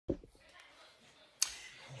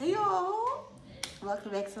y'all,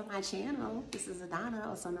 welcome back to my channel. This is Adana,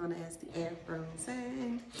 also known as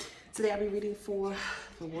TheAfrozen. Today I'll be reading for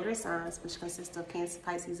the water signs, which consists of Cancer,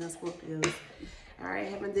 Pisces, and Scorpios. Alright, I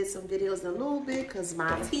haven't did some videos in a little bit because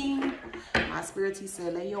my team, my spirit team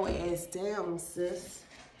said, lay your ass down, sis.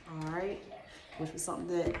 Alright, which was something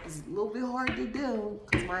that is a little bit hard to do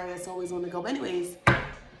because my ass always on the go. But anyways,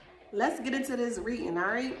 let's get into this reading,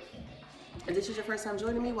 alright? If this is your first time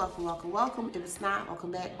joining me, welcome, welcome, welcome. If it's not, welcome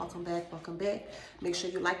back, welcome back, welcome back. Make sure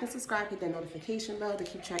you like and subscribe, hit that notification bell to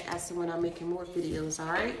keep track as to when I'm making more videos,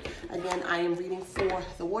 all right? Again, I am reading for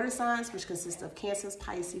the water signs, which consist of Cancers,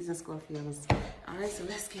 Pisces, and Scorpios. All right, so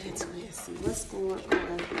let's get into it and see what's going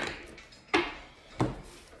on.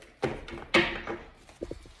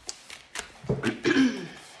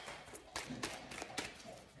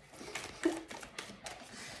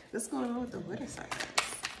 What's going on with the water signs?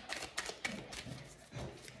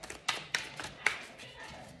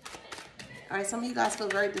 All right, some of you guys feel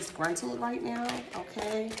very disgruntled right now,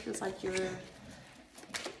 okay? Feels like you're,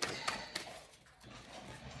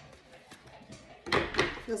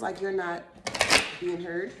 not being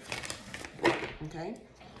heard, okay?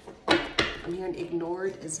 I'm hearing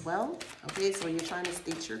ignored as well, okay? So you're trying to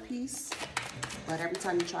state your piece, but every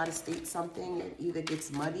time you try to state something, it either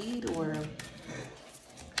gets muddied or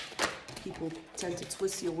people tend to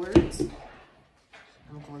twist your words.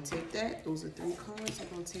 I'm going to take that. Those are 3 cards. I'm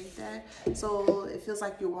going to take that. So it feels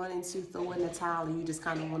like you're wanting to throw in the towel and you just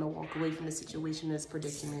kind of want to walk away from the situation, this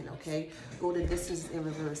predicament, okay? Go the distance in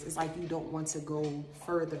reverse. It's like you don't want to go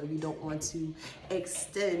further. You don't want to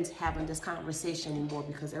extend having this conversation anymore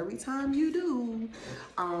because every time you do,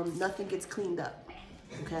 nothing gets cleaned up.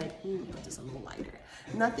 Okay, put this a little lighter.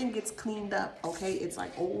 Nothing gets cleaned up, okay? It's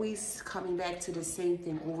like always coming back to the same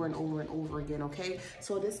thing over and over and over again, okay?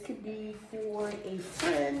 So this could be for a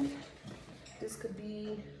friend. This could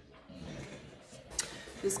be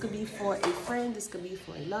for a friend. This could be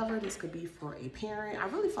for a lover. This could be for a parent. I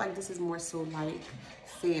really feel like this is more so like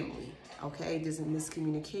family, okay? There's a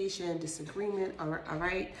miscommunication, disagreement, all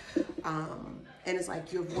right? And it's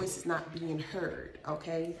like your voice is not being heard,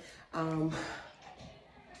 okay?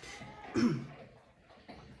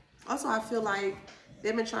 Also, I feel like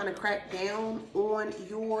they've been trying to crack down on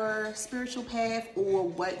your spiritual path or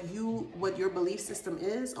what your belief system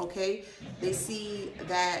is, okay? They see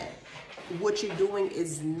that what you're doing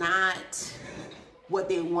is not what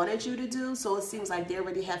they wanted you to do, so it seems like they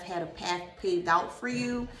already have had a path paved out for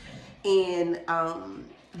you, and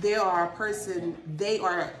they are a person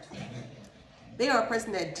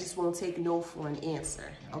that just won't take no for an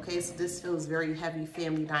answer, okay? So this feels very heavy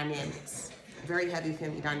family dynamics. Very heavy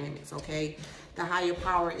family dynamics, okay? The higher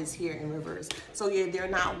power is here in reverse. So yeah, they're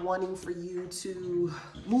not wanting for you to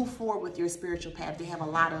move forward with your spiritual path. They have a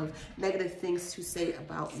lot of negative things to say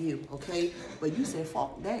about you, okay? But you said,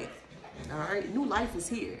 fuck that, all right? New life is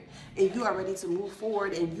here. And you are ready to move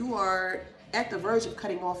forward and you are at the verge of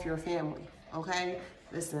cutting off your family, okay?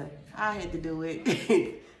 Listen, I had to do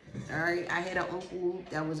it. All right, I had an uncle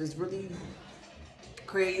that was just really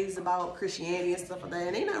crazy about Christianity and stuff like that.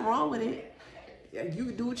 And ain't nothing wrong with it.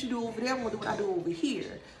 You do what you do over there, I'm gonna do what I do over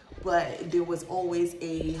here. But there was always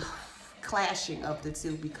a clashing of the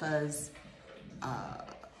two because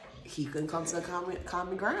he couldn't come to a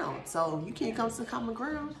common ground. So you can't come to a common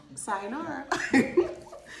ground, sayonara.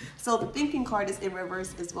 So the thinking card is in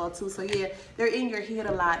reverse as well too. So yeah, they're in your head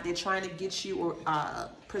a lot. They're trying to get you or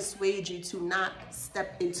persuade you to not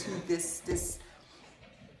step into this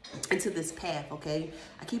path, okay?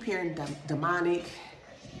 I keep hearing demonic,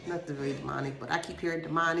 not very demonic, but I keep hearing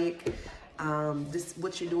demonic.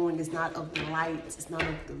 What you're doing is not of the light, it's not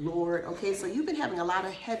of the Lord, okay? So you've been having a lot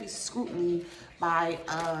of heavy scrutiny by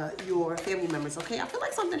your family members, okay? I feel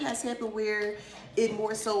like something has happened where it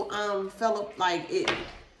more so fell up, like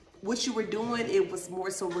what you were doing, it was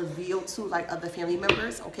more so revealed to like other family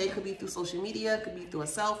members, okay? Could be through social media, could be through a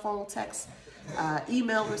cell phone, text,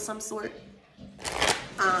 email or some sort.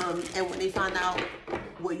 And when they find out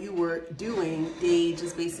what you were doing, they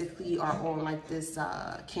just basically are on like this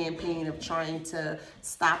campaign of trying to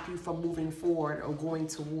stop you from moving forward or going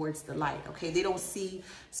towards the light, okay? They don't see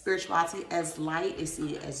spirituality as light, they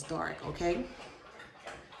see it as dark, okay?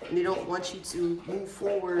 And they don't want you to move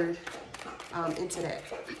forward into that.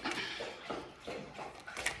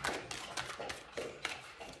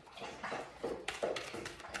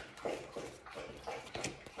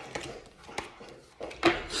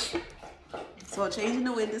 So a change in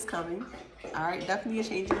the wind is coming. All right, definitely a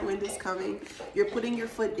change in the wind is coming. You're putting your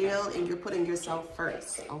foot down and you're putting yourself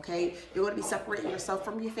first, okay? You're going to be separating yourself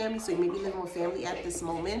from your family, so you may be living with family at this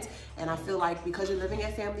moment. And I feel like because you're living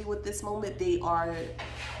at family with this moment, they are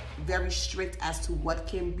very strict as to what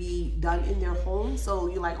can be done in their home. So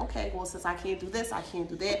you're like, okay, well, since I can't do this, I can't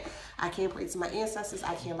do that, I can't pray to my ancestors,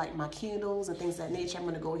 I can't light my candles and things of that nature, I'm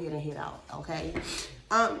going to go ahead and head out, okay?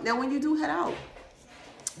 Now, when you do head out,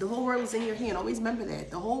 the whole world is in your hand. Always remember that.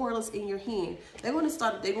 The whole world is in your hand. They're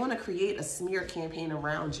going to create a smear campaign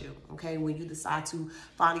around you, okay? When you decide to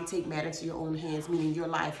finally take matters into your own hands, meaning your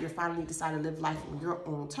life, you're finally deciding to live life on your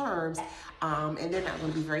own terms, and they're not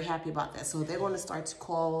going to be very happy about that. So they're going to start to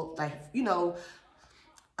call, like, you know,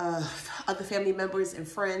 other family members and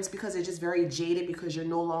friends, because they're just very jaded because you're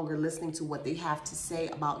no longer listening to what they have to say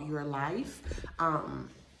about your life.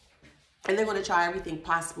 And they're going to try everything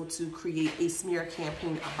possible to create a smear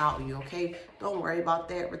campaign about you, okay? Don't worry about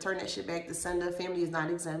that. Return that shit back to sender. Family is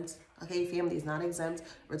not exempt, okay? Family is not exempt.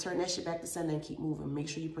 Return that shit back to sender and keep moving. Make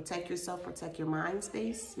sure you protect yourself, protect your mind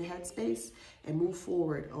space, your head space, and move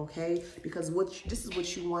forward, okay? Because this is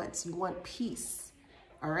what you want. You want peace.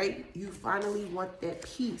 All right, you finally want that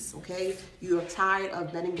peace, okay? You are tired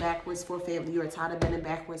of bending backwards for family. You are tired of bending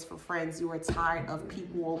backwards for friends. You are tired of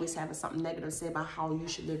people always having something negative to say about how you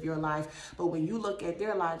should live your life. But when you look at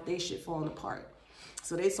their life, they shit falling apart.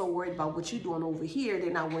 So they're so worried about what you're doing over here,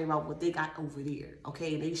 they're not worried about what they got over there,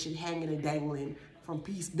 okay? They should hanging and dangling from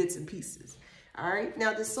bits and pieces. All right,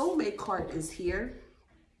 now the soulmate card is here.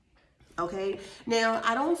 Okay, now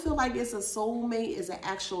I don't feel like it's a soulmate, it's an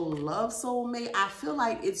actual love soulmate. I feel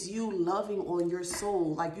like it's you loving on your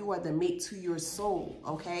soul, like you are the mate to your soul,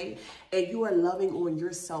 okay? And you are loving on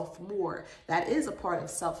yourself more. That is a part of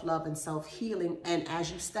self-love and self-healing. And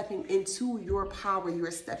as you're stepping into your power, you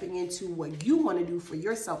are stepping into what you want to do for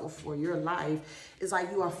yourself or for your life. It's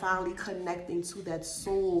like you are finally connecting to that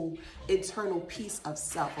soul, internal piece of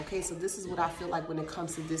self, okay? So this is what I feel like when it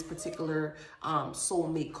comes to this particular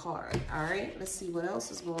soulmate card. All right, let's see what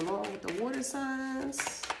else is going on with the water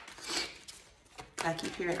signs. I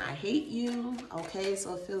keep hearing I hate you, okay?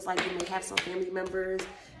 So it feels like you may have some family members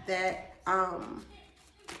that,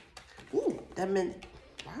 that meant,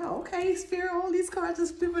 wow, okay, Spirit, all these cards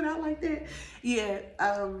just flipping out like that. Yeah,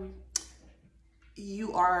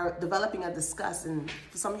 you are developing a disgust, and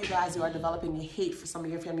for some of you guys, you are developing a hate for some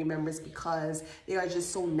of your family members because they are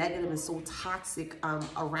just so negative and so toxic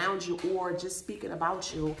around you, or just speaking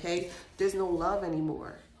about you, okay? There's no love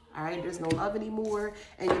anymore, all right? There's no love anymore,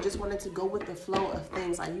 and you just wanted to go with the flow of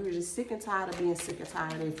things. Like you were just sick and tired of being sick and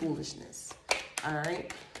tired of their foolishness, all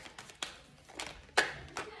right?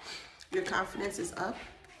 Your confidence is up.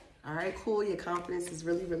 All right, cool. Your confidence is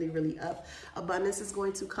really, really, really up. Abundance is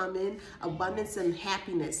going to come in. Abundance and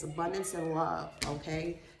happiness. Abundance and love,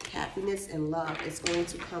 okay? Happiness and love is going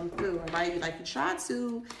to come through, all right? Like you try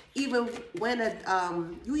to, even when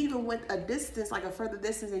you even went a distance, like a further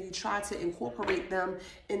distance, and you try to incorporate them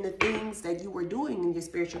in the things that you were doing in your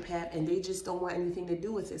spiritual path, and they just don't want anything to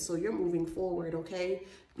do with it. So you're moving forward, okay?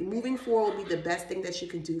 Moving forward will be the best thing that you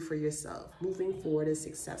can do for yourself. Moving forward is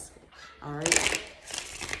successful, all right?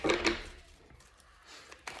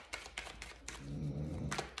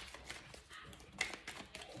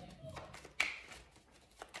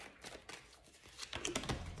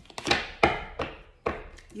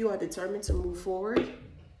 You are determined to move forward.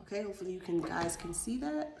 Okay, hopefully you guys can see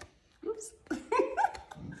that. Oops.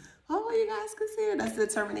 Hopefully you guys can see it. That's the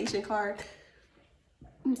determination card.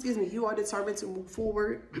 Excuse me. You are determined to move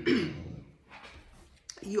forward.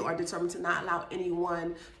 You are determined to not allow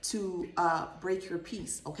anyone to break your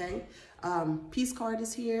peace, okay? Peace card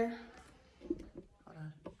is here. Hold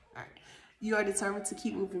on. All right. You are determined to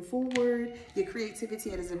keep moving forward. Your creativity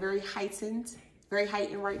is very heightened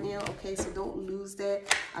right now, okay? So don't lose that.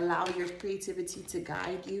 Allow your creativity to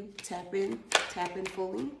guide you. Tap in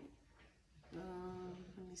fully. Let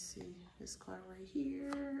me see this card right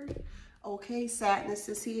here. Okay, sadness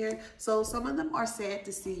is here. So some of them are sad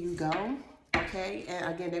to see you go. Okay,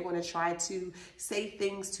 and again, they're going to try to say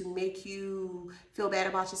things to make you feel bad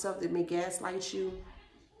about yourself. They may gaslight you.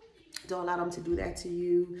 Don't allow them to do that to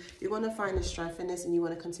you. You're going to find the strength in this, and you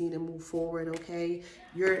want to continue to move forward, okay?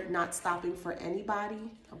 You're not stopping for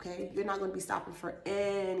anybody, okay? You're not going to be stopping for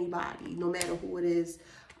anybody, no matter who it is.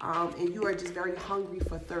 And you are just very hungry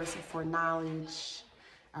for thirst and for knowledge.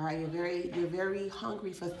 All right, you're very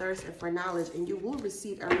hungry for thirst and for knowledge, and you will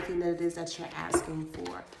receive everything that it is that you're asking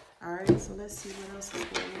for. All right, so let's see what else is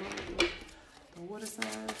going on with the water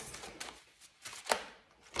signs.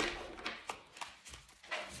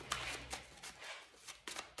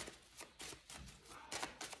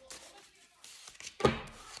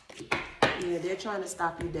 Yeah, they're trying to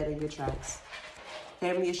stop you dead in your tracks.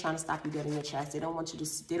 Family is trying to stop you dead in your tracks. They don't want you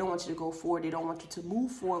to go forward. They don't want you to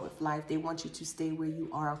move forward with life. They want you to stay where you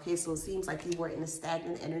are. Okay, so it seems like you were in a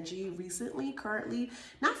stagnant energy recently, currently,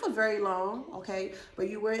 not for very long. Okay, but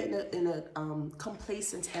you were in a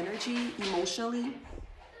complacent energy emotionally.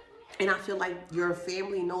 And I feel like your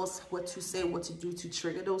family knows what to say, what to do to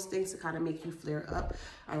trigger those things to kind of make you flare up.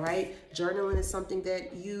 All right. Journaling is something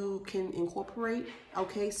that you can incorporate.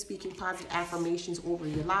 Okay. Speaking positive affirmations over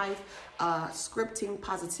your life. Scripting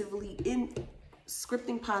positivity.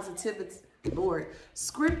 Scripting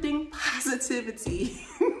positivity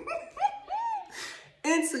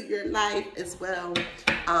into your life as well.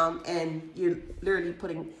 And you're literally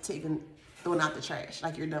throwing out the trash.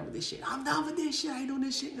 Like, you're done with this shit. I'm done with this shit. I ain't doing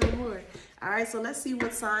this shit no more. All right, so let's see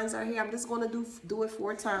what signs are here. I'm just going to do it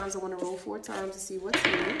 4 times. I want to roll 4 times to see what's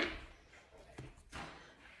here.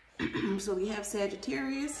 So we have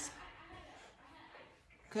Sagittarius.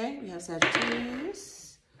 Okay, we have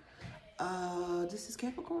Sagittarius. This is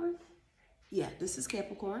Capricorn. Yeah, this is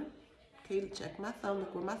Capricorn. Okay, check my thumb.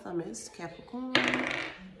 Look where my thumb is. Capricorn.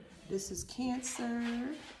 This is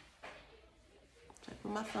Cancer. Check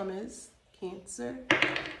where my thumb is. Cancer.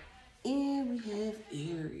 And we have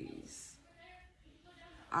Aries.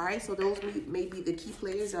 All right, so those may be the key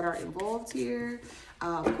players that are involved here.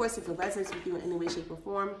 Of course, if it resonates with you in any way, shape, or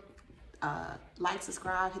form, like,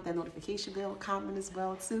 subscribe, hit that notification bell, comment as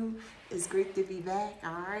well too. It's great to be back.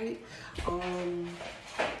 All right.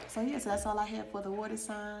 So yeah, so that's all I have for the water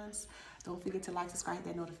signs. Don't forget to like, subscribe, hit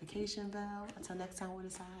that notification bell. Until next time, water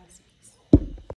signs.